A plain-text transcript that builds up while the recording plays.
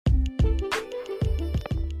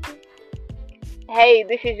Hey,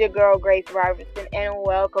 this is your girl Grace Robertson, and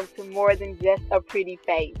welcome to More Than Just a Pretty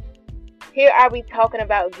Face. Here I be talking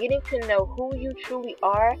about getting to know who you truly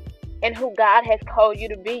are and who God has called you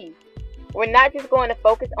to be. We're not just going to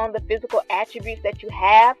focus on the physical attributes that you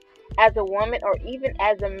have as a woman or even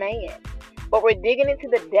as a man, but we're digging into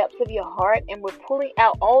the depths of your heart and we're pulling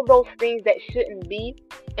out all those things that shouldn't be,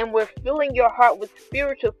 and we're filling your heart with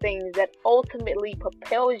spiritual things that ultimately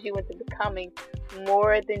propels you into becoming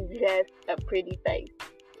more than just a pretty face.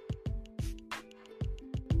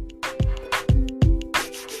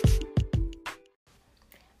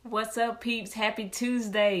 What's up, peeps? Happy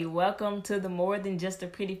Tuesday. Welcome to the More Than Just a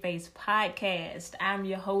Pretty Face podcast. I'm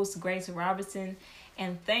your host, Grace Robertson,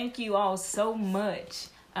 and thank you all so much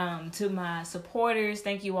to my supporters.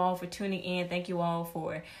 Thank you all for tuning in. Thank you all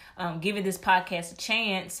for giving this podcast a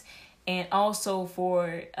chance, and also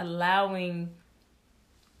for allowing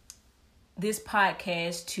this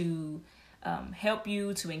podcast to help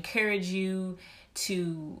you, to encourage you,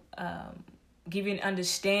 to give you an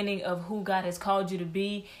understanding of who God has called you to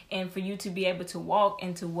be, and for you to be able to walk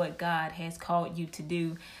into what God has called you to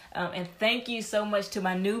do. And thank you so much to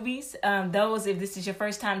my newbies. Those, if this is your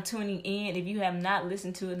first time tuning in, if you have not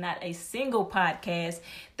listened to not a single podcast,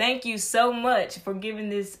 thank you so much for giving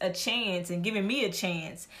this a chance and giving me a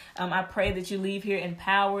chance. I pray that you leave here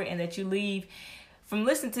empowered and that you leave from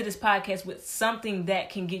listening to this podcast with something that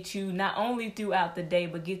can get you not only throughout the day,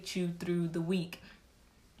 but get you through the week.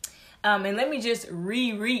 And let me just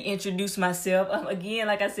reintroduce myself. Again,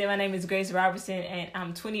 like I said, my name is Grace Robertson, and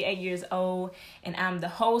I'm 28 years old, and I'm the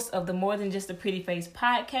host of the More Than Just a Pretty Face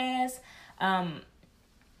podcast. And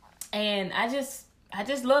I just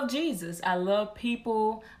love Jesus. I love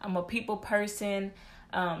people. I'm a people person.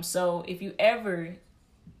 So if you ever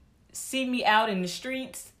see me out in the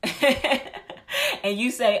streets and you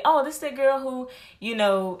say, oh, this is the girl who,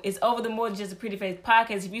 is over the More Than Just a Pretty Face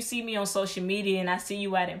podcast. If you see me on social media and I see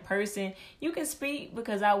you out in person, you can speak,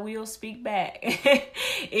 because I will speak back.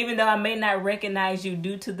 Even though I may not recognize you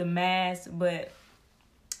due to the mask. But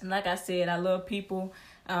like I said, I love people.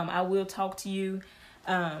 I will talk to you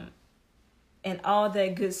and all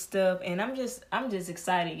that good stuff. And I'm just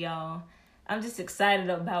excited, y'all. I'm just excited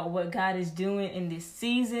about what God is doing in this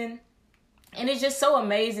season. And it's just so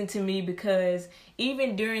amazing to me, because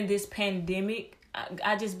even during this pandemic,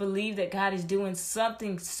 I just believe that God is doing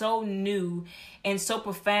something so new and so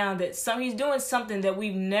profound, that He's doing something that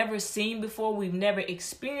we've never seen before, we've never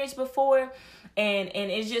experienced before. And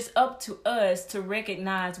it's just up to us to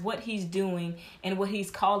recognize what He's doing and what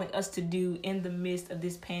He's calling us to do in the midst of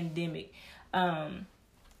this pandemic.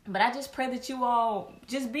 But I just pray that you all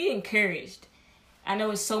just be encouraged. I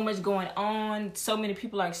know it's so much going on. So many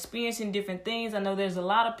people are experiencing different things. I know there's a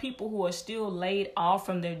lot of people who are still laid off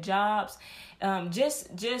from their jobs.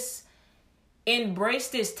 Just embrace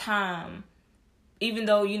this time. Even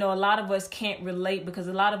though, a lot of us can't relate, because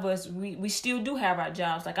a lot of us, we still do have our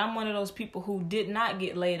jobs. Like, I'm one of those people who did not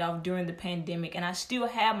get laid off during the pandemic, and I still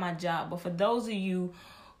have my job. But for those of you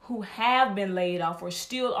who have been laid off or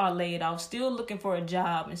still are laid off, still looking for a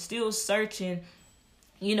job and still searching,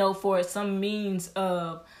 for some means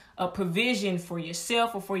of a provision for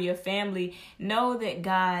yourself or for your family, know that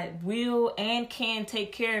God will and can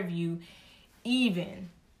take care of you even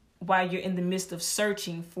while you're in the midst of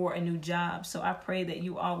searching for a new job. So I pray that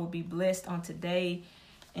you all will be blessed on today.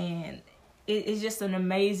 And it's just an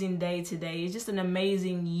amazing day today. It's just an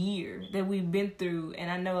amazing year that we've been through.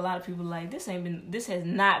 And I know a lot of people are like, this has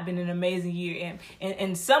not been an amazing year.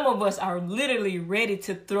 And some of us are literally ready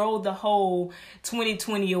to throw the whole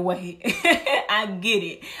 2020 away. I get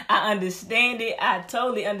it. I understand it. I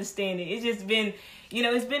totally understand it. It's just been,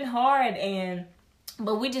 it's been hard.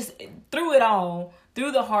 But we just, through it all,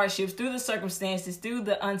 through the hardships, through the circumstances, through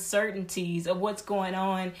the uncertainties of what's going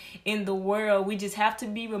on in the world, we just have to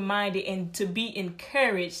be reminded and to be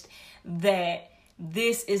encouraged that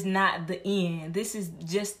this is not the end. This is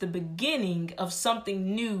just the beginning of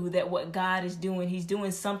something new, that what God is doing. He's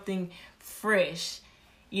doing something fresh.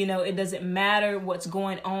 It doesn't matter what's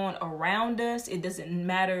going on around us. It doesn't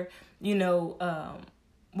matter,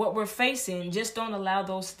 what we're facing. Just don't allow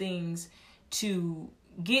those things to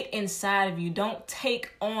get inside of you. Don't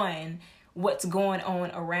take on what's going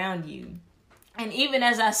on around you. And even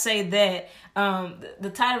as I say that, the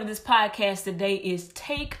title of this podcast today is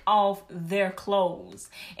 "Take Off Their Clothes."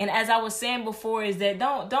 And as I was saying before, is that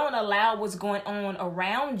don't allow what's going on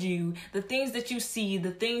around you, the things that you see,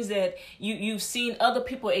 the things that you've seen other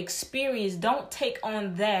people experience. Don't take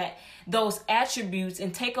on those attributes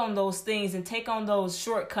and take on those things and take on those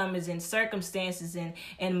shortcomings and circumstances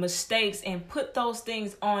and mistakes and put those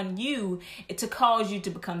things on you to cause you to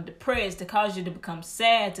become depressed, to cause you to become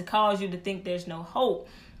sad, to cause you to think there's no hope.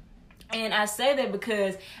 And I say that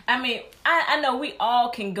because, I know we all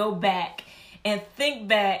can go back and think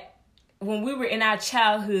back when we were in our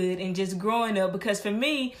childhood and just growing up, because for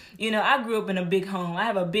me, I grew up in a big home. I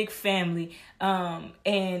have a big family, and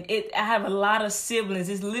I have a lot of siblings.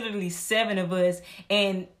 It's literally 7 of us,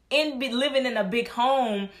 and living in a big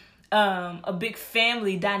home, a big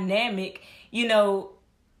family dynamic, you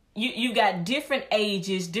got different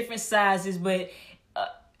ages, different sizes, but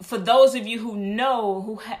for those of you who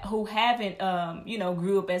know, who haven't,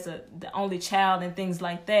 grew up as the only child and things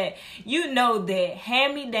like that, that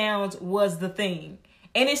hand-me-downs was the thing.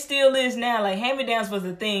 And it still is now. Like, hand-me-downs was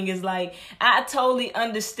the thing. It's like, I totally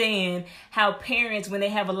understand how parents, when they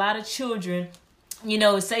have a lot of children,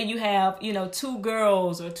 say you have, 2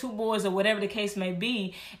 girls or 2 boys or whatever the case may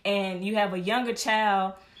be, and you have a younger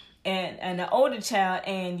child and an older child,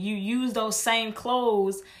 and you use those same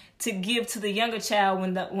clothes to give to the younger child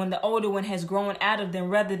when the older one has grown out of them,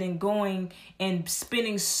 rather than going and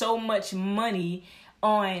spending so much money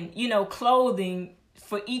on, clothing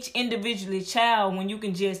for each individually child, when you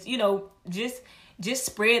can just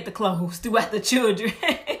spread the clothes throughout the children.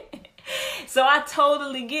 So I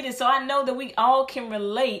totally get it. So I know that we all can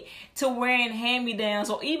relate to wearing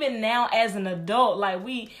hand-me-downs, or even now as an adult, like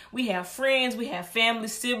we have friends, we have family,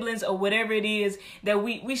 siblings, or whatever it is that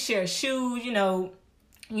we share shoes,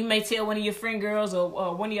 You may tell one of your friend girls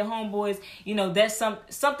or one of your homeboys, that's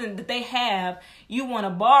something that they have, you want to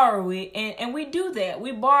borrow it. And we do that.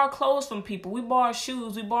 We borrow clothes from people. We borrow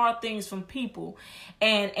shoes. We borrow things from people.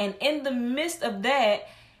 And in the midst of that,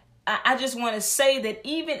 I just want to say that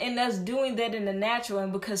even in us doing that in the natural,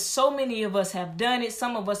 and because so many of us have done it,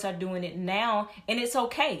 some of us are doing it now, and it's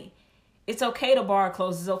okay. It's okay to borrow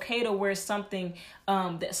clothes. It's okay to wear something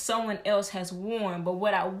that someone else has worn. But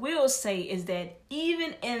what I will say is that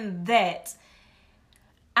even in that,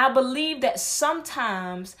 I believe that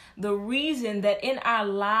sometimes the reason that in our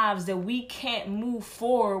lives that we can't move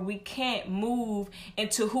forward, we can't move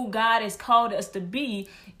into who God has called us to be,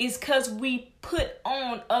 is because we put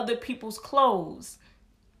on other people's clothes.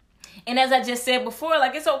 And as I just said before,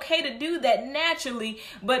 like, it's okay to do that naturally,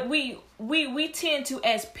 but we tend to,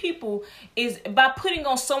 as people, is by putting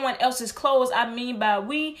on someone else's clothes. I mean, by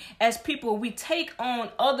we as people, we take on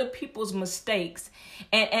other people's mistakes,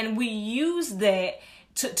 and we use that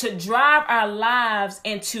to drive our lives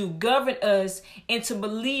and to govern us into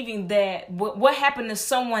believing that what happened to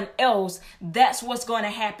someone else, that's what's going to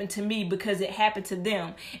happen to me because it happened to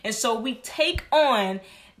them. And so we take on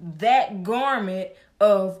that garment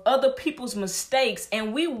of other people's mistakes,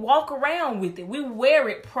 and we walk around with it. We wear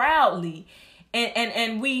it proudly.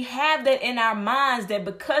 And we have that in our minds that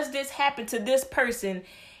because this happened to this person,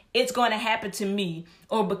 it's going to happen to me.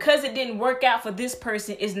 Or because it didn't work out for this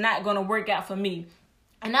person, it's not going to work out for me.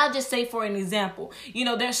 And I'll just say, for an example,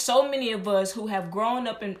 there's so many of us who have grown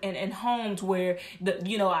up in homes where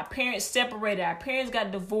our parents separated, our parents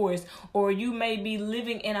got divorced, or you may be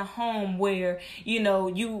living in a home where,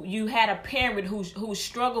 you had a parent who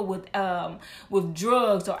struggled with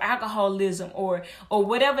drugs or alcoholism or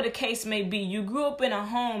whatever the case may be. You grew up in a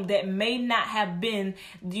home that may not have been,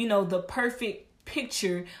 the perfect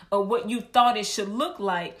picture of what you thought it should look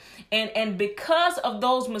like, and because of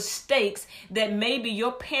those mistakes that maybe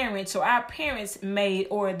your parents or our parents made,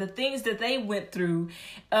 or the things that they went through,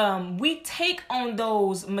 we take on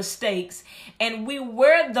those mistakes and we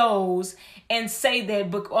wear those and say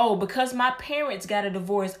that, because my parents got a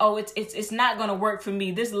divorce, it's not gonna work for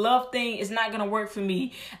me. This love thing is not gonna work for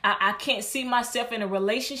me. I can't see myself in a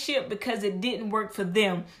relationship because it didn't work for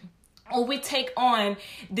them. Or we take on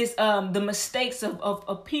this, the mistakes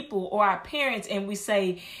of people or our parents, and we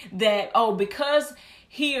say that, because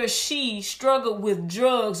he or she struggled with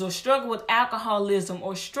drugs or struggled with alcoholism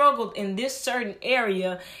or struggled in this certain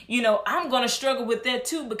area, I'm going to struggle with that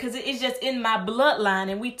too because it's just in my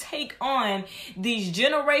bloodline. And we take on these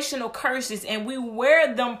generational curses and we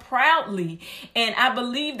wear them proudly. And I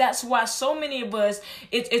believe that's why so many of us,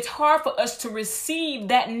 it's hard for us to receive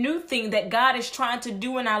that new thing that God is trying to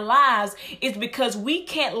do in our lives, is because we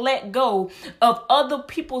can't let go of other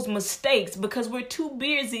people's mistakes because we're too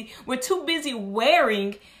busy wearing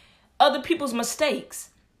other people's mistakes.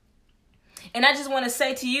 And I just want to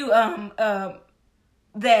say to you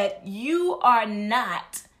that you are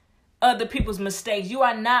not other people's mistakes. You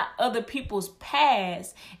are not other people's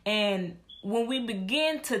past. And when we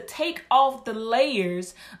begin to take off the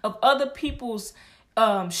layers of other people's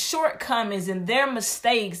shortcomings and their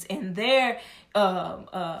mistakes and their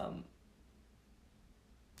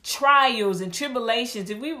trials and tribulations,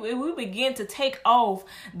 if we begin to take off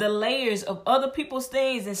the layers of other people's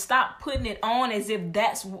things and stop putting it on as if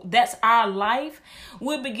that's our life,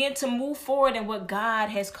 we'll begin to move forward in what God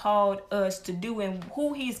has called us to do and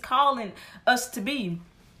who he's calling us to be.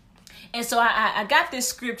 And so I got this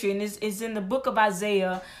scripture, and it's in the book of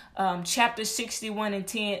Isaiah, chapter 61 and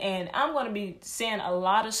 10. And I'm going to be saying a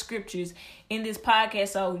lot of scriptures in this podcast,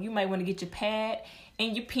 so you might want to get your pad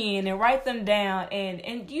and your pen and write them down.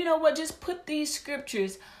 And you know what? Just put these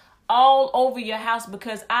scriptures all over your house,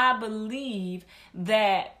 because I believe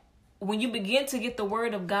that when you begin to get the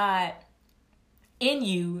word of God in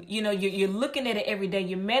you, you know, you're looking at it every day,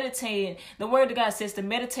 you're meditating. The word of God says to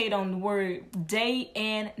meditate on the word day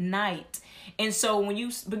and night. And so when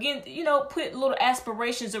you begin, you know, put little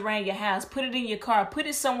aspirations around your house, put it in your car, put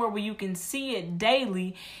it somewhere where you can see it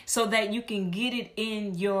daily so that you can get it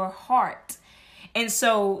in your heart. And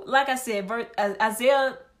so, like I said,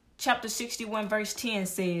 Isaiah chapter 61 verse 10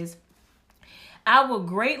 says, I will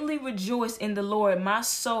greatly rejoice in the Lord. My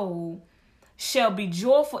soul shall be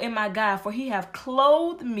joyful in my God, for he hath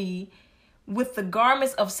clothed me with the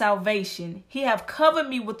garments of salvation. He hath covered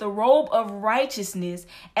me with the robe of righteousness,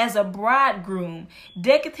 as a bridegroom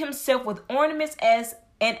decketh himself with ornaments, as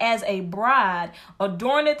a bride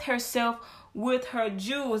adorneth herself with her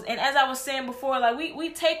jewels. And as I was saying before, like we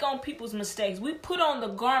take on people's mistakes. We put on the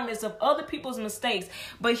garments of other people's mistakes.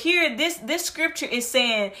 But here, this scripture is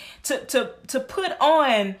saying to put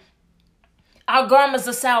on our garments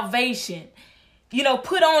of salvation. You know,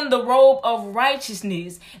 put on the robe of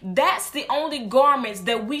righteousness. That's the only garments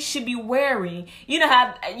that we should be wearing. You know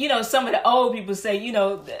how, you know, some of the old people say, you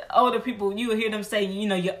know, the older people, you will hear them say, you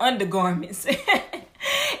know, your undergarments.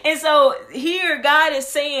 And so here God is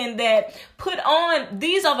saying that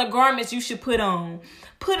these are the garments you should put on.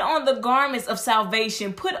 Put on the garments of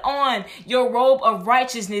salvation. Put on your robe of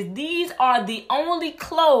righteousness. These are the only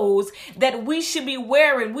clothes that we should be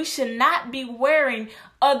wearing. We should not be wearing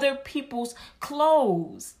other people's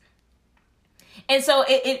clothes. And so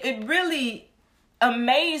it really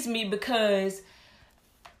amazed me, because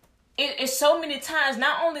it's so many times,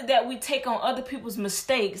 not only that we take on other people's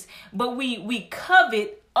mistakes, but we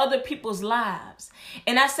covet other people's lives.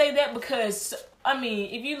 And I say that because, I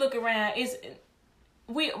mean, if you look around,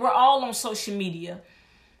 we're all on social media.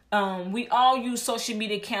 We all use social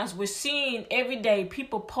media accounts. We're seeing every day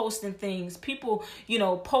people posting things, people, you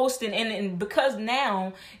know, posting. And because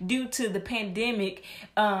now, due to the pandemic,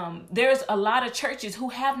 there's a lot of churches who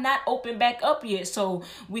have not opened back up yet. So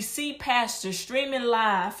we see pastors streaming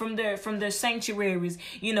live from their sanctuaries,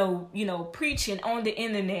 you know, preaching on the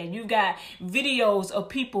internet. You got videos of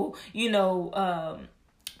people, you know,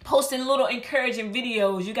 posting little encouraging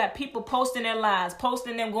videos. You got people posting their lives,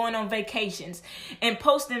 posting them going on vacations, and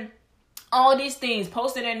posting all these things,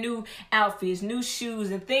 posting their new outfits, new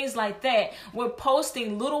shoes, and things like that. We're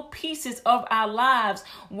posting little pieces of our lives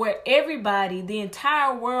where everybody, the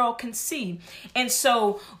entire world, can see. And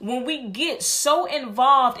so when we get so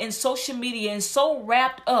involved in social media and so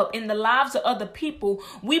wrapped up in the lives of other people,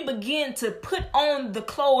 we begin to put on the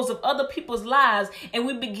clothes of other people's lives, and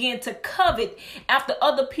we begin to covet after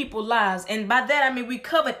other people's lives. And by that, I mean we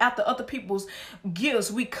covet after other people's gifts.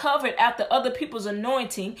 We covet after other people's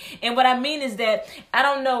anointing. And what I mean is that I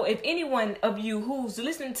don't know if anyone of you who's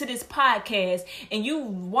listening to this podcast and you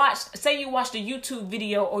watched a YouTube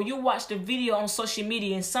video, or you watched a video on social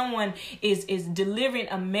media, and someone is delivering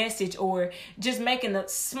a message, or just making a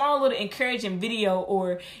small little encouraging video,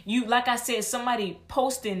 or you, like I said, somebody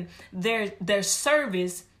posting their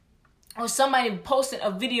service, or somebody posting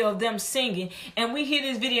a video of them singing, and we hear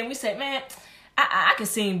this video and we say, man, I can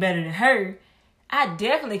sing better than her. I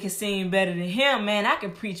definitely can sing better than him, man. I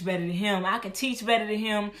can preach better than him. I can teach better than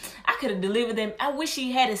him. I could have delivered them. I wish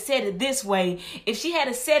she had said it this way. If she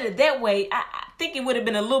had said it that way, I think it would have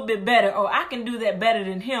been a little bit better. Or I can do that better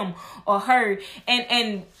than him or her.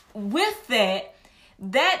 And with that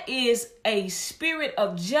is a spirit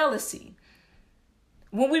of jealousy.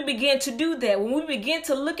 When we begin to do that, when we begin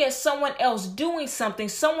to look at someone else doing something,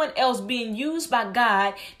 someone else being used by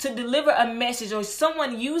God to deliver a message, or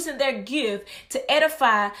someone using their gift to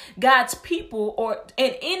edify God's people, or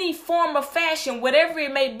in any form or fashion, whatever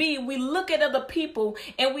it may be, we look at other people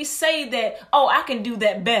and we say that, oh, I can do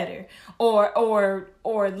that better. Or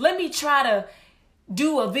let me try to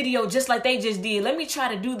do a video just like they just did. Let me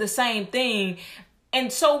try to do the same thing.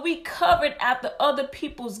 And so we covered after other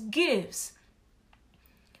people's gifts.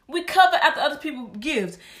 We cover after other people's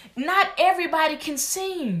gifts. Not everybody can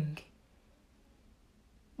sing.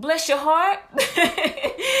 Bless your heart.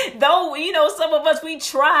 Though, some of us, we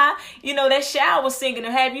try, that shower singing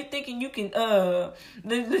and have you thinking you can,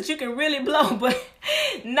 that you can really blow, but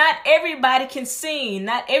not everybody can sing.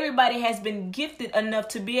 Not everybody has been gifted enough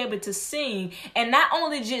to be able to sing. And not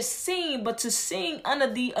only just sing, but to sing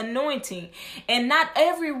under the anointing. And not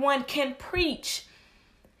everyone can preach.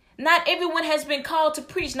 Not everyone has been called to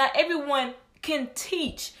preach. Not everyone can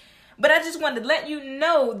teach. But I just wanted to let you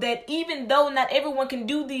know that even though not everyone can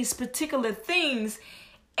do these particular things,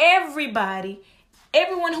 everyone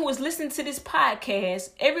who is listening to this podcast,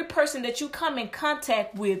 every person that you come in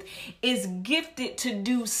contact with is gifted to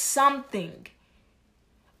do something.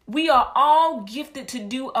 We are all gifted to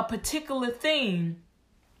do a particular thing.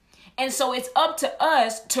 And so it's up to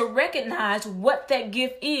us to recognize what that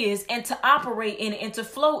gift is and to operate in it and to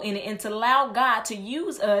flow in it and to allow God to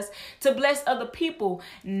use us to bless other people,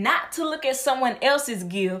 not to look at someone else's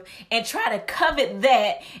gift and try to covet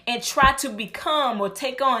that and try to become or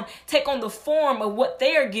take on the form of what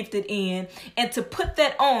they are gifted in and to put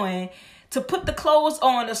that on, to put the clothes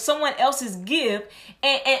on of someone else's gift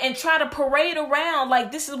and try to parade around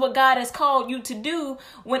like this is what God has called you to do,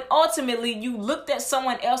 when ultimately you looked at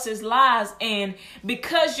someone else's lives, and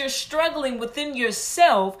because you're struggling within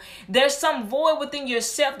yourself, there's some void within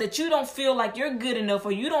yourself that you don't feel like you're good enough,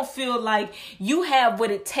 or you don't feel like you have what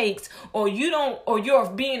it takes, or you're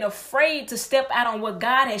being afraid to step out on what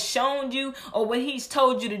God has shown you or what he's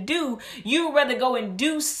told you to do. You'd rather go and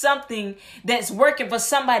do something that's working for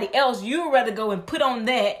somebody else. You'd rather go and put on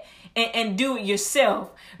that and do it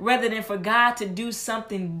yourself rather than for God to do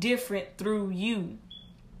something different through you.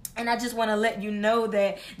 And I just want to let you know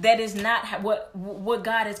that is not what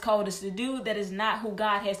God has called us to do. That is not who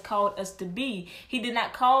God has called us to be. He did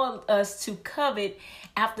not call us to covet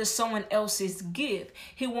after someone else's gift.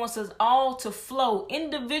 He wants us all to flow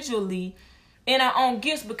individually in our own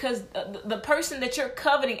gifts, because the person that you're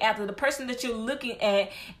coveting after, the person that you're looking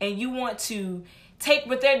at, and you want to take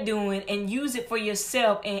what they're doing and use it for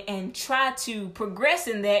yourself and try to progress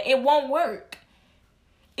in that, it won't work.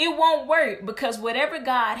 It won't work, because whatever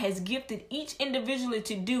God has gifted each individually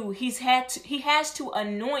to do, he has to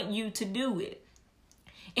anoint you to do it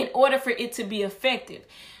in order for it to be effective.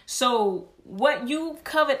 So what you've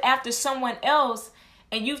covered after someone else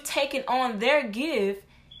and you've taken on their gift,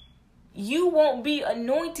 you won't be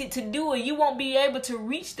anointed to do it. You won't be able to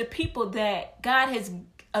reach the people that God has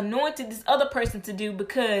anointed this other person to do,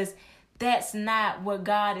 because that's not what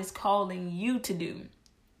God is calling you to do.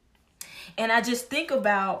 And I just think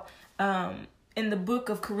about in the book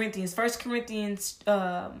of Corinthians, 1 Corinthians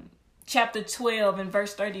chapter 12 and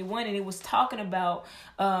verse 31, and it was talking about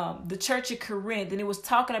the church of Corinth, and it was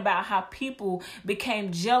talking about how people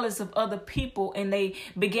became jealous of other people and they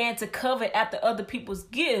began to covet after other people's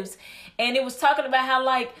gifts. And it was talking about how,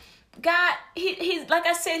 like, God, he's like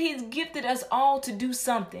I said, he's gifted us all to do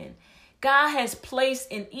something. God has placed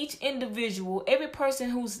in each individual, every person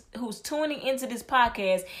who's tuning into this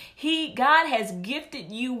podcast, God has gifted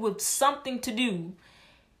you with something to do.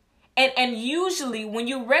 And usually when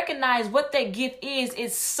you recognize what that gift is,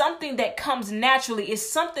 it's something that comes naturally. It's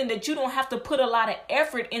something that you don't have to put a lot of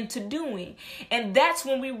effort into doing. And that's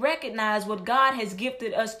when we recognize what God has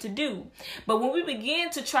gifted us to do. But when we begin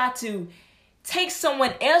to try to take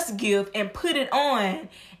someone else's gift and put it on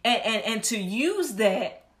and to use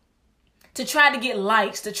that to try to get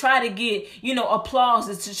likes, to try to get,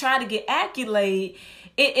 applause, to try to get accolade,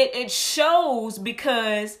 it shows,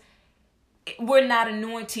 because we're not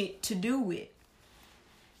anointed to do it.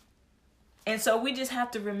 And so we just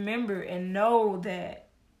have to remember and know that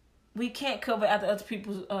we can't cover after other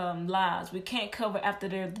people's lives. We can't cover after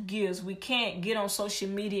their gifts. We can't get on social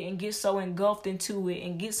media and get so engulfed into it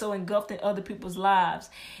and get so engulfed in other people's lives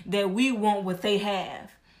that we want what they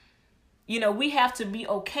have. We have to be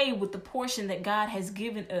okay with the portion that God has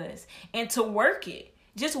given us and to work it.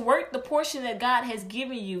 Just work the portion that God has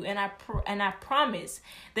given you, and I promise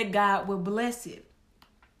that God will bless it.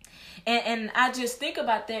 And I just think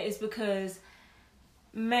about that is because,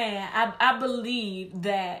 man, I believe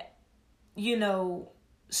that,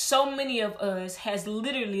 so many of us has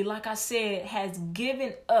literally, like I said, has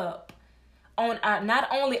given up on not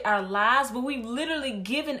only our lives, but we've literally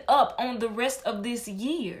given up on the rest of this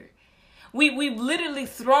year. We've literally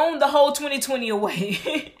thrown the whole 2020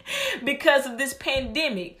 away because of this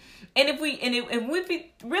pandemic. And if we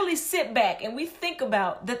really sit back and we think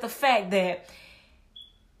about that, the fact that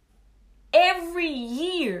Every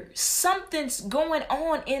year, something's going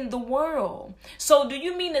on in the world. So do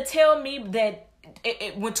you mean to tell me that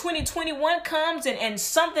when 2021 comes and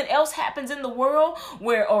something else happens in the world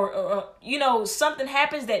where or something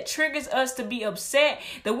happens that triggers us to be upset,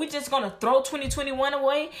 that we just gonna throw 2021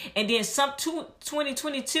 away, and then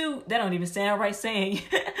 2022, that don't even sound right saying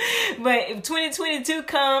but if 2022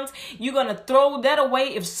 comes, you're gonna throw that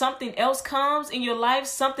away if something else comes in your life,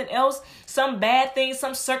 something else, some bad thing,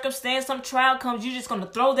 some circumstance, some trial comes, you're just gonna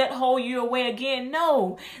throw that whole year away again?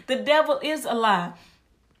 No, the devil is a lie.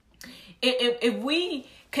 If we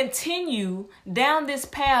continue down this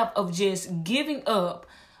path of just giving up,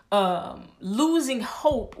 losing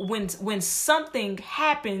hope when something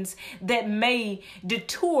happens that may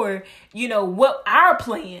detour, what our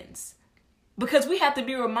plans. Because we have to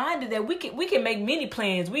be reminded that we can make many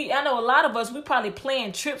plans. I know a lot of us, we probably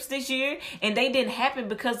planned trips this year and they didn't happen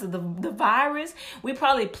because of the virus. We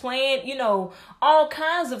probably planned, all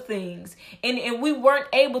kinds of things. And we weren't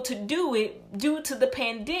able to do it due to the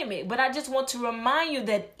pandemic. But I just want to remind you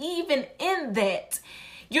that even in that,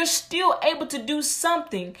 you're still able to do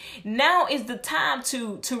something. Now is the time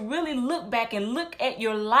to really look back and look at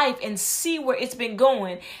your life and see where it's been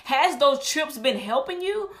going. Has those trips been helping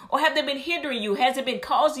you, or have they been hindering you? Has it been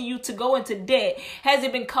causing you to go into debt? Has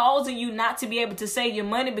it been causing you not to be able to save your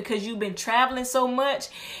money because you've been traveling so much?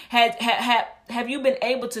 Have you been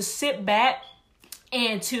able to sit back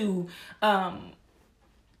and to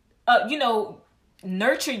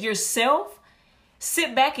nurture yourself?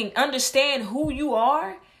 Sit back and understand who you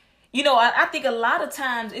are. I think a lot of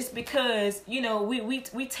times it's because,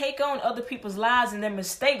 we take on other people's lives and their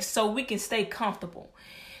mistakes so we can stay comfortable.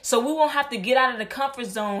 So we won't have to get out of the comfort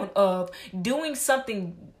zone of doing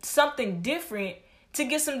something different to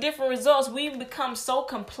get some different results. We've become so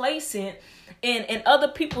complacent in other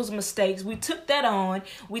people's mistakes. We took that on.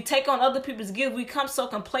 We take on other people's gifts. We become so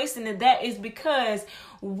complacent, and that is because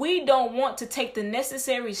we don't want to take the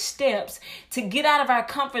necessary steps to get out of our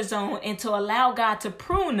comfort zone and to allow God to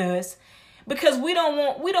prune us, because we don't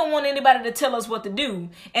want anybody to tell us what to do.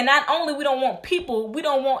 And not only if we don't want people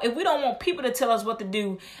to tell us what to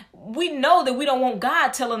do, we know that we don't want God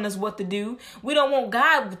telling us what to do. We don't want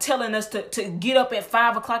God telling us to get up at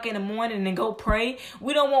 5:00 in the morning and go pray.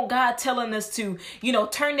 We don't want God telling us to,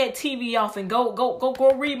 turn that TV off and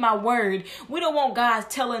go read my word. We don't want God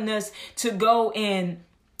telling us to go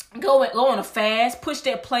on a fast, push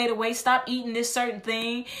that plate away, stop eating this certain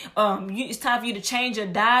thing. It's time for you to change your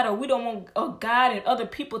diet. Or we don't want God and other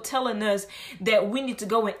people telling us that we need to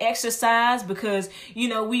go and exercise because,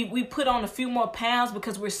 we put on a few more pounds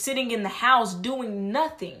because we're sitting in the house doing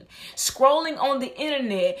nothing, scrolling on the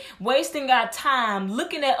internet, wasting our time,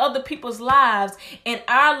 looking at other people's lives, and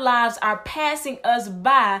our lives are passing us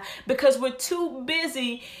by because we're too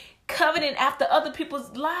busy coveting after other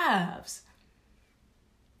people's lives.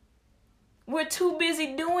 We're too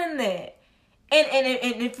busy doing that. And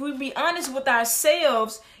if we be honest with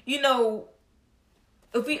ourselves, if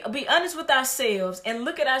we be honest with ourselves and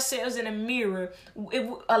look at ourselves in a mirror,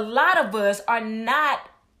 a lot of us are not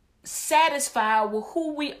satisfied with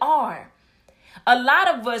who we are. A lot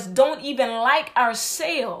of us don't even like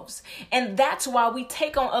ourselves. And that's why we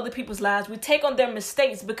take on other people's lives. We take on their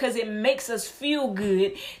mistakes because it makes us feel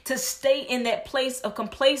good to stay in that place of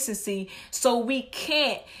complacency, so we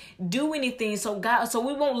can't do anything. So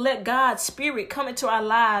we won't let God's spirit come into our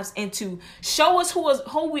lives and to show us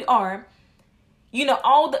who we are.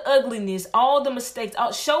 All the ugliness, all the mistakes,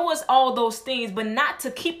 show us all those things, but not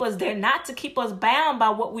to keep us there, not to keep us bound by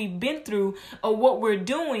what we've been through or what we're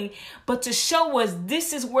doing, but to show us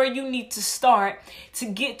this is where you need to start to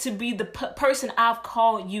get to be the person I've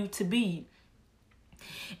called you to be.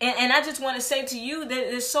 And I just want to say to you that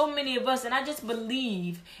there's so many of us, and I just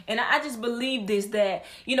believe this, that,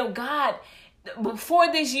 God,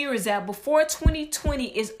 before this year is out, before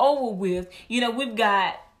 2020 is over with,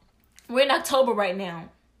 we're in October right now.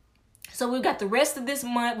 So we've got the rest of this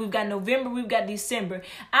month. We've got November. We've got December.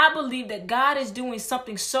 I believe that God is doing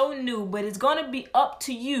something so new, but it's going to be up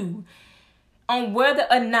to you on whether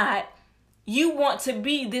or not you want to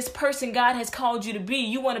be this person God has called you to be.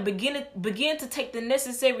 You want to begin to take the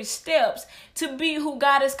necessary steps to be who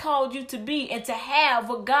God has called you to be and to have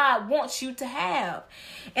what God wants you to have.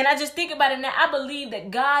 And I just think about it now. I believe that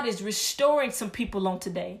God is restoring some people on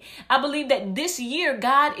today. I believe that this year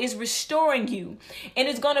God is restoring you. And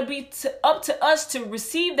it's going to be up to us to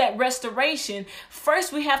receive that restoration.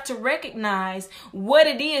 First, we have to recognize what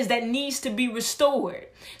it is that needs to be restored.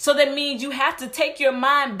 So that means you have to take your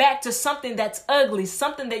mind back to something that's ugly,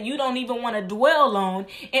 something that you don't even want to dwell on,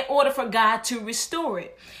 in order for God to restore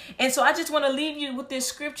it. And so I just want to leave you with this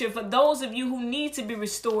scripture for those of you who need to be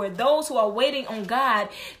restored, those who are waiting on God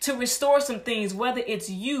to restore some things, whether it's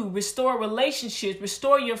you, restore relationships,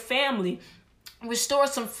 restore your family, restore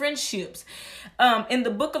some friendships. In the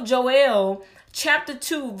book of Joel, chapter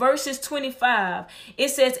 2, verses 25, it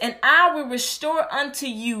says, "And I will restore unto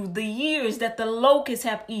you the years that the locusts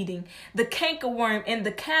have eaten, the cankerworm and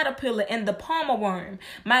the caterpillar and the palmer worm,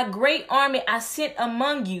 my great army I sent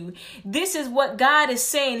among you." This is what God is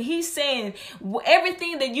saying. He's saying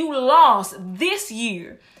everything that you lost this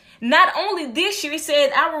year, not only this year, he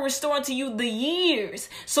said, "I will restore unto you the years."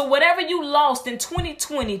 So whatever you lost in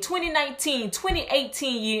 2020, 2019,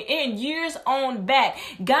 2018 year, and years on back,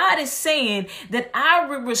 God is saying that I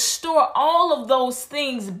will restore all of those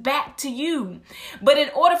things back to you. But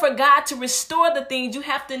in order for God to restore the things, you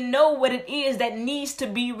have to know what it is that needs to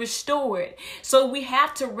be restored. So we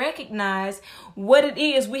have to recognize what it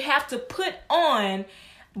is. We have to put on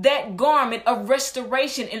that garment of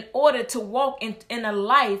restoration in order to walk in a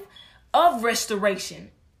life of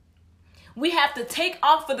restoration. We have to take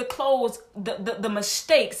off of the clothes, the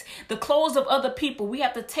mistakes, the clothes of other people. We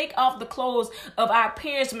have to take off the clothes of our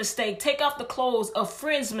parents' mistakes, take off the clothes of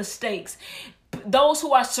friends' mistakes. Those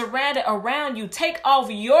who are surrounded around you, take off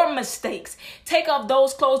your mistakes, take off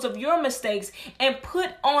those clothes of your mistakes, and put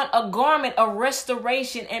on a garment of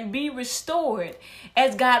restoration and be restored,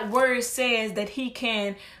 as God's word says that he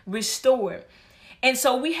can restore. And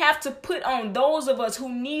so we have to put on, those of us who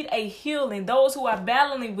need a healing, those who are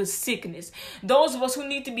battling with sickness, those of us who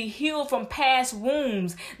need to be healed from past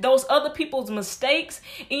wounds, those other people's mistakes.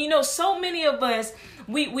 And so many of us,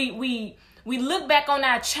 we look back on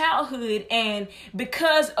our childhood, and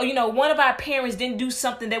because one of our parents didn't do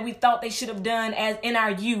something that we thought they should have done as in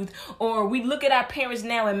our youth, or we look at our parents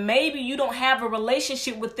now and maybe you don't have a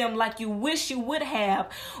relationship with them like you wish you would have,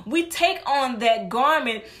 we take on that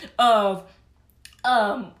garment of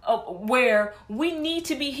where we need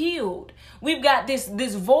to be healed. We've got this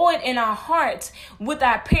void in our hearts with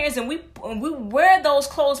our parents, and we wear those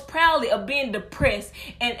clothes proudly of being depressed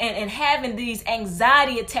and having these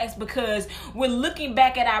anxiety attacks because we're looking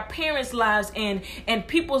back at our parents' lives and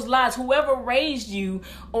people's lives, whoever raised you,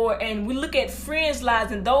 and we look at friends'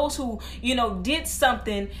 lives and those who did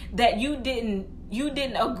something that you didn't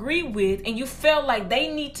agree with, and you felt like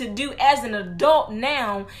they need to do as an adult.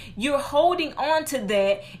 Now you're holding on to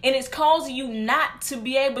that, and it's causing you not to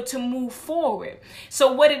be able to move forward.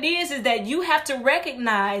 So what it is that you have to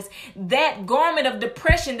recognize that garment of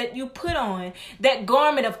depression that you put on, that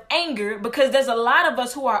garment of anger, because there's a lot of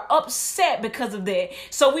us who are upset because of that.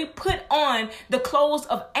 So we put on the clothes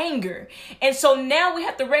of anger. And so now we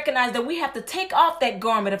have to recognize that we have to take off that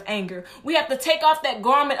garment of anger. We have to take off that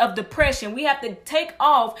garment of depression. We have to take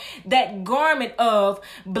off that garment of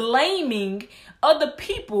blaming other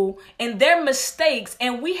people and their mistakes,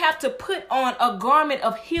 and we have to put on a garment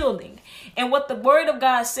of healing. And what the word of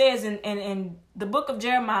God says in the book of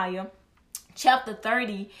Jeremiah, chapter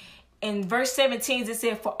 30, in verse 17, it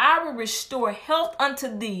said, "For I will restore health unto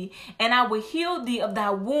thee, and I will heal thee of thy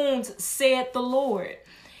wounds, saith the Lord."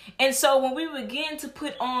 And so when we begin to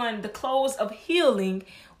put on the clothes of healing,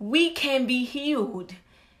 we can be healed.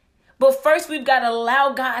 But first, we've got to allow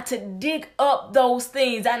God to dig up those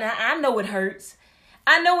things. And I know it hurts.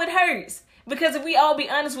 I know it hurts. Because if we all be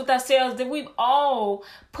honest with ourselves, that we've all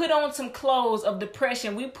put on some clothes of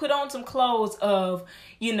depression. We put on some clothes of,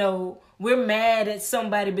 we're mad at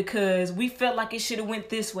somebody because we felt like it should have went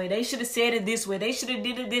this way. They should have said it this way. They should have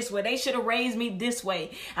did it this way. They should have raised me this way.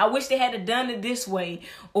 I wish they had done it this way.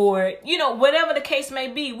 Or, whatever the case may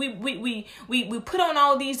be, we put on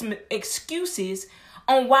all these excuses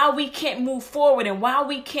on why we can't move forward and why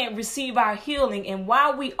we can't receive our healing and why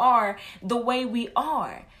we are the way we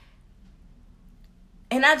are.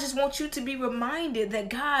 And I just want you to be reminded that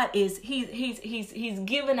God he's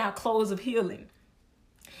given our clothes of healing.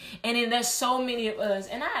 And then there's so many of us,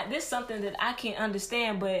 and this is something that I can't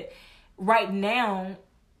understand, but right now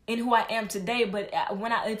in who I am today, but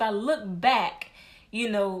if I look back,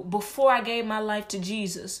 before I gave my life to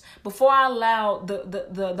Jesus, before I allowed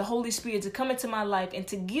the Holy Spirit to come into my life and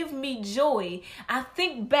to give me joy, I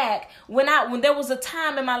think back when there was a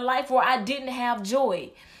time in my life where I didn't have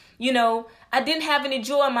joy. I didn't have any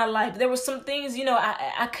joy in my life. There were some things,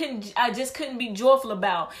 I just couldn't be joyful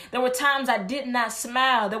about. There were times I did not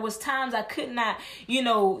smile. There was times I could not,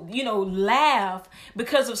 laugh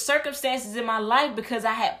because of circumstances in my life, because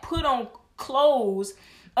I had put on clothes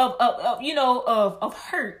of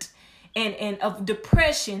hurt and of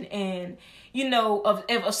depression and,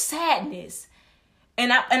 of sadness.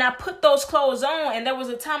 And I put those clothes on, and there was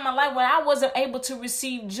a time in my life where I wasn't able to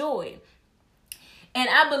receive joy. And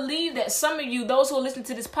I believe that some of you, those who listen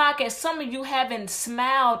to this podcast, some of you haven't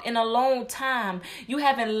smiled in a long time. You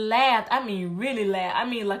haven't laughed. I mean, really laughed. I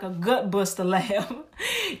mean, like a gut buster laugh.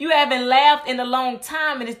 You haven't laughed in a long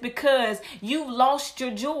time, and it's because you lost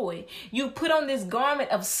your joy. You put on this garment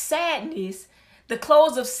of sadness, the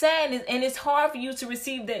clothes of sadness, and it's hard for you to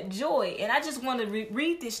receive that joy. And I just want to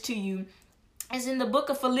read this to you. It's in the book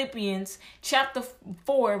of Philippians, chapter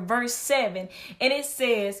 4, verse 7. And it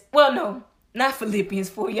says, well, no. Not Philippians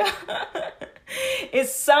 4, y'all.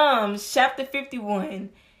 It's Psalms chapter 51,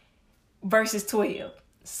 verses 12.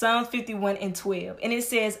 Psalms 51 and 12. And it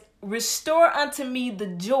says, restore unto me the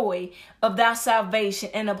joy of thy salvation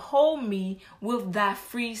and uphold me with thy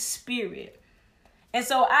free spirit. And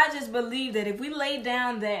so I just believe that if we lay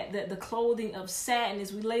down the clothing of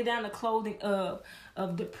sadness, we lay down the clothing of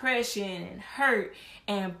depression and hurt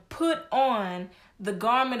and put on the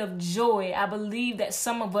garment of joy, I believe that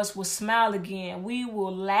some of us will smile again. We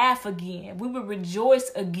will laugh again. We will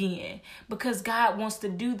rejoice again because God wants to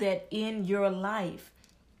do that in your life.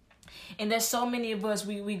 And there's so many of us,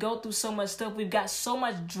 we go through so much stuff. We've got so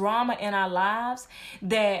much drama in our lives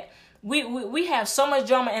that we have so much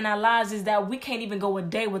drama in our lives is that we can't even go a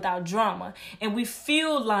day without drama. And we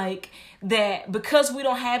feel like that because we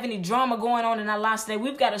don't have any drama going on in our lives today,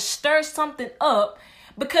 we've got to stir something up.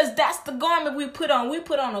 Because that's the garment we put on. We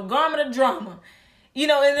put on a garment of drama. You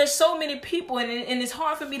know, and there's so many people, and it's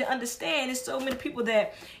hard for me to understand. There's so many people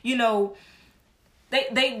that, you know,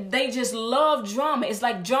 they just love drama. It's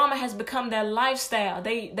like drama has become their lifestyle.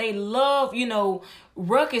 They love, you know,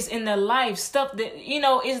 ruckus in their life. Stuff that, you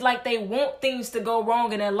know, it's like they want things to go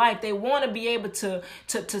wrong in their life. They want to be able to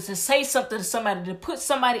say something to somebody, to put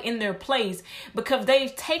somebody in their place because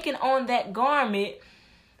they've taken on that garment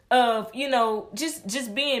of, you know,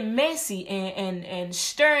 just being messy and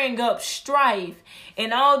stirring up strife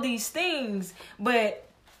and all these things. But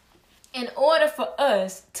in order for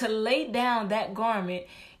us to lay down that garment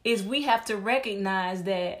is we have to recognize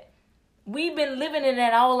that we've been living in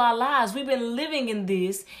that all our lives. We've been living in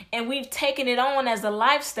this and we've taken it on as a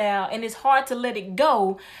lifestyle and it's hard to let it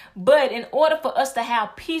go. But in order for us to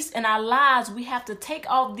have peace in our lives, we have to take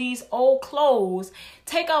off these old clothes,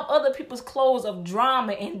 take off other people's clothes of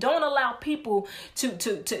drama, and don't allow people to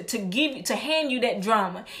hand you that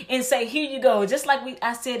drama and say, here you go. Just like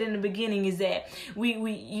I said in the beginning, is that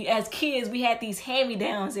we as kids, we had these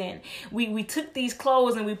hand-me-downs and we took these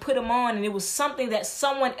clothes and we put them on and it was something that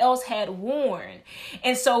someone else had worn.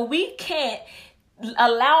 And so we can't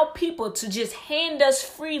allow people to just hand us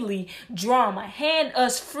freely drama, hand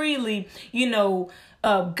us freely, you know,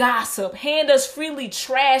 gossip, hand us freely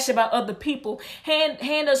trash about other people,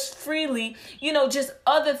 hand us freely, you know, just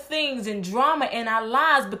other things and drama in our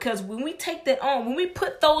lives. Because when we take that on, when we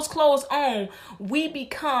put those clothes on, we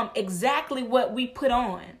become exactly what we put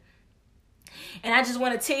on. And I just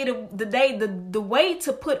want to tell you the way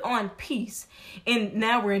to put on peace. And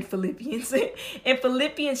now we're in Philippians. In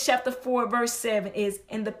Philippians chapter 4, verse 7 is,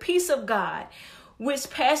 and the peace of God, which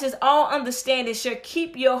passes all understanding, shall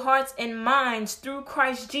keep your hearts and minds through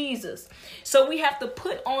Christ Jesus. So we have to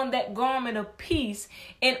put on that garment of peace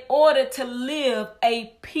in order to live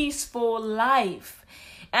a peaceful life.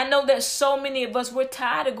 I know that so many of us, we're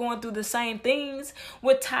tired of going through the same things.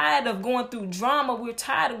 We're tired of going through drama. We're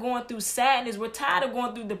tired of going through sadness. We're tired of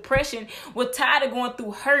going through depression. We're tired of going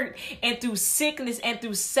through hurt and through sickness and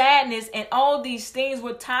through sadness and all these things.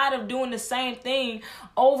 We're tired of doing the same thing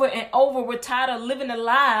over and over. We're tired of living the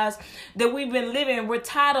lives that we've been living. We're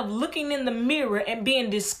tired of looking in the mirror and being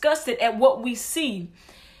disgusted at what we see.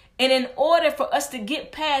 And in order for us to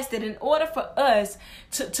get past it, in order for us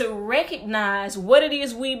to recognize what it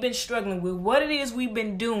is we've been struggling with, what it is we've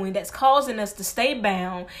been doing that's causing us to stay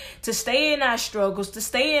bound, to stay in our struggles, to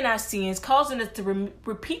stay in our sins, causing us to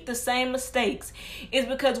repeat the same mistakes, is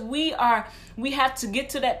because we have to get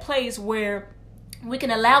to that place where we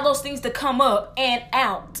can allow those things to come up and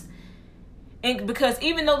out. And because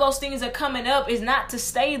even though those things are coming up, it's not to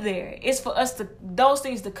stay there. It's for us those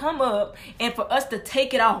things to come up and for us to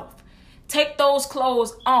take it off. Take those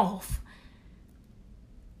clothes off.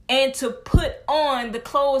 And to put on the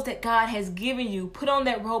clothes that God has given you. Put on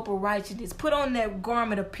that robe of righteousness. Put on that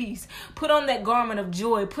garment of peace. Put on that garment of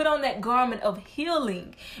joy. Put on that garment of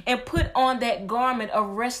healing. And put on that garment of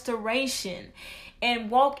restoration.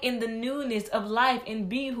 And walk in the newness of life and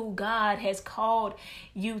be who God has called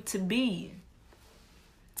you to be.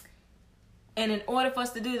 And in order for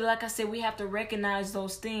us to do that, like I said, we have to recognize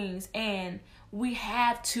those things. And we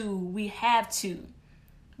have to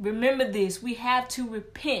remember this. We have to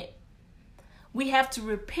repent. We have to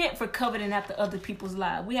repent for coveting after other people's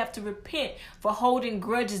lives. We have to repent for holding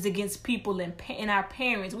grudges against people and our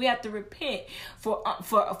parents. We have to repent for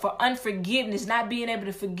unforgiveness, not being able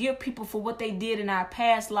to forgive people for what they did in our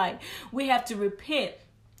past life. We have to repent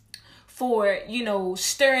for,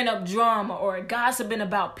 stirring up drama or gossiping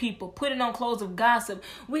about people, putting on clothes of gossip.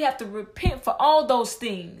 We have to repent for all those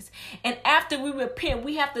things. And after we repent,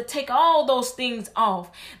 we have to take all those things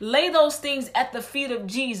off. Lay those things at the feet of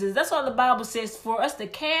Jesus. That's why the Bible says for us to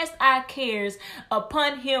cast our cares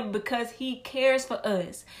upon him because he cares for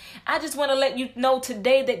us. I just want to let you know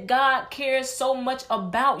today that God cares so much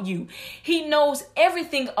about you. He knows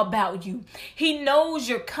everything about you. He knows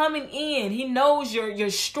you're coming in. He knows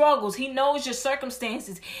your struggles. He knows your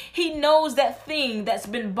circumstances. He knows that thing that's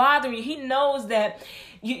been bothering you. He knows that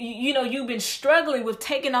you've been struggling with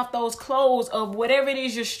taking off those clothes of whatever it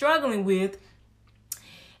is you're struggling with.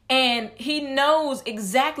 And he knows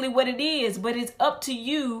exactly what it is, but it's up to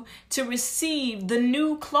you to receive the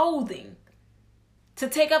new clothing. To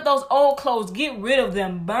take up those old clothes, get rid of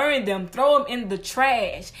them, burn them, throw them in the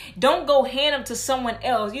trash. Don't go hand them to someone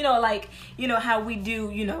else. How we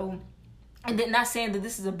do, and then not saying that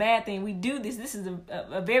this is a bad thing. We do this. This is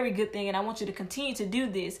a very good thing. And I want you to continue to do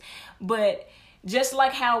this. But just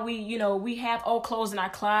like how we have old clothes in our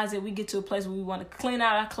closet, we get to a place where we want to clean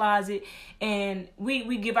out our closet and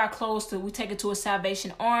we give our clothes we take it to a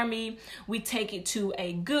Salvation Army. We take it to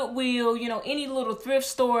a Goodwill, any little thrift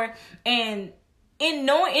store. And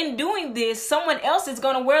in doing this, someone else is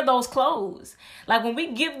going to wear those clothes. Like when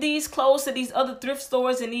we give these clothes to these other thrift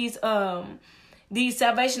stores and these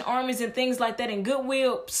Salvation Armies and things like that in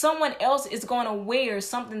Goodwill, someone else is going to wear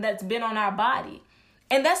something that's been on our body.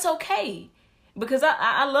 And that's okay. Because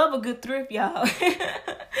I love a good thrift, y'all.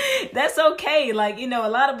 That's okay. Like, a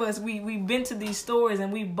lot of us, we've been to these stores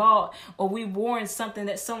and we bought or we worn something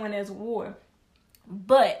that someone else wore.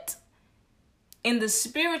 But in the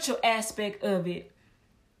spiritual aspect of it,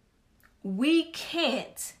 we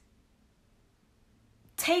can't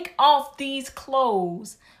take off these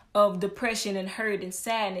clothes of depression and hurt and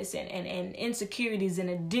sadness and insecurities and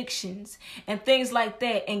addictions and things like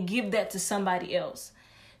that and give that to somebody else.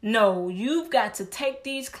 No, you've got to take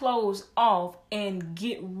these clothes off and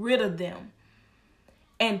get rid of them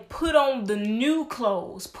and put on the new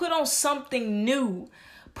clothes. Put on something new.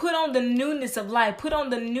 Put on the newness of life. Put on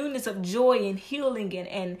the newness of joy and healing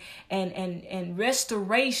and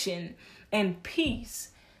restoration and peace.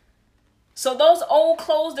 So those old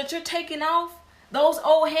clothes that you're taking off, those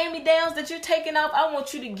old hand-me-downs that you're taking off, I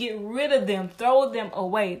want you to get rid of them. Throw them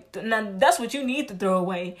away. Now, that's what you need to throw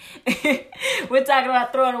away. We're talking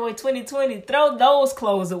about throwing away 2020. Throw those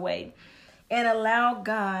clothes away and allow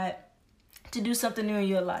God to do something new in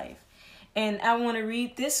your life. And I want to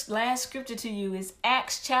read this last scripture to you. It's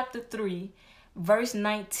Acts chapter 3, verse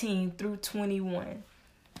 19 through 21.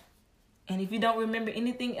 And if you don't remember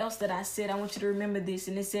anything else that I said, I want you to remember this.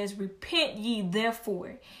 And it says, repent ye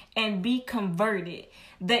therefore and be converted,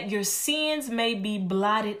 that your sins may be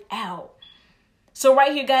blotted out. So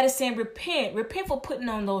right here, God is saying, repent. Repent for putting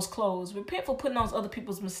on those clothes. Repent for putting on other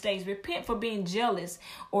people's mistakes. Repent for being jealous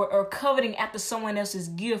or coveting after someone else's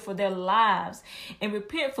gift for their lives. And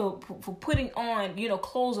repent for putting on,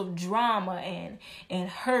 clothes of drama and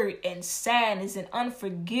hurt and sadness and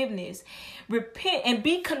unforgiveness. Repent and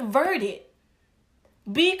be converted.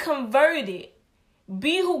 Be converted.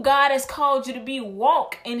 Be who God has called you to be.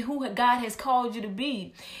 Walk in who God has called you to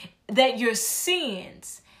be. That your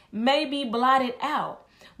sins may be blotted out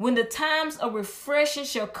when the times of refreshing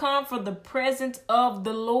shall come from the presence of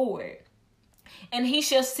the Lord. And he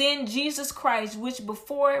shall send Jesus Christ, which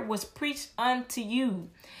before was preached unto you,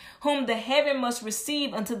 whom the heaven must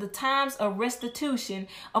receive unto the times of restitution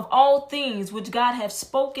of all things which God hath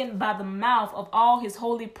spoken by the mouth of all his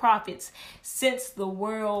holy prophets since the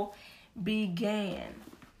world began.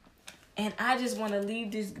 And I just want to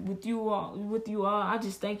leave this with you all. I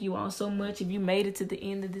just thank you all so much. If you made it to the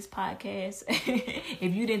end of this podcast,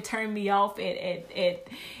 if you didn't turn me off at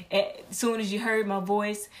soon as you heard my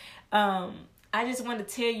voice, I just want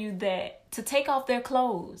to tell you that to take off their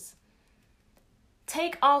clothes.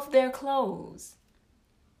 Take off their clothes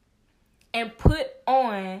and put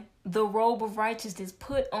on the robe of righteousness.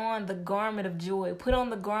 Put on the garment of joy. Put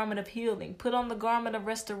on the garment of healing. Put on the garment of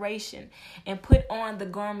restoration. And put on the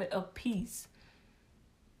garment of peace.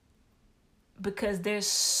 Because there's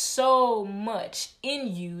so much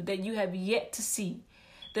in you that you have yet to see.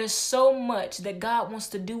 There's so much that God wants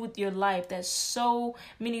to do with your life. There's so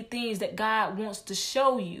many things that God wants to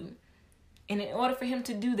show you. And in order for him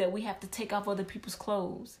to do that, we have to take off other people's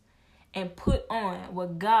clothes and put on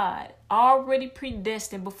what God already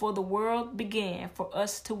predestined before the world began for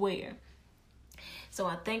us to wear. So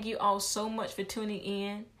I thank you all so much for tuning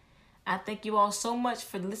in. I thank you all so much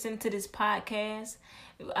for listening to this podcast.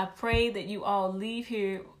 I pray that you all leave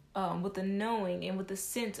here with the knowing and with the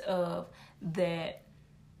sense of that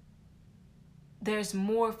there's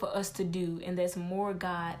more for us to do and there's more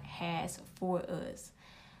God has for us.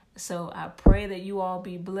 So I pray that you all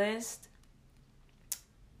be blessed.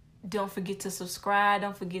 Don't forget to subscribe.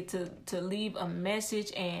 Don't forget to leave a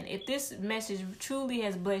message. And if this message truly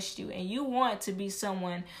has blessed you and you want to be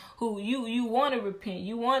someone who you want to repent,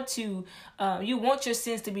 you want your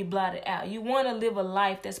sins to be blotted out, you want to live a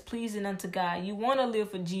life that's pleasing unto God, you want to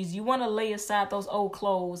live for Jesus, you want to lay aside those old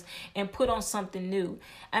clothes and put on something new.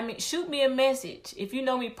 I mean, shoot me a message. If you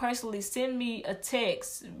know me personally, send me a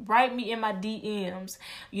text, write me in my DMs,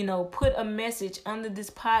 put a message under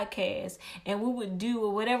this podcast, and we would do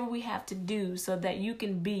whatever we have to do so that you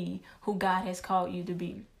can be who God has called you to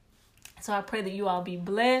be. So I pray that you all be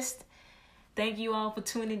blessed. Thank you all for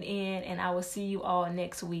tuning in, and I will see you all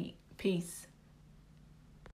next week. Peace.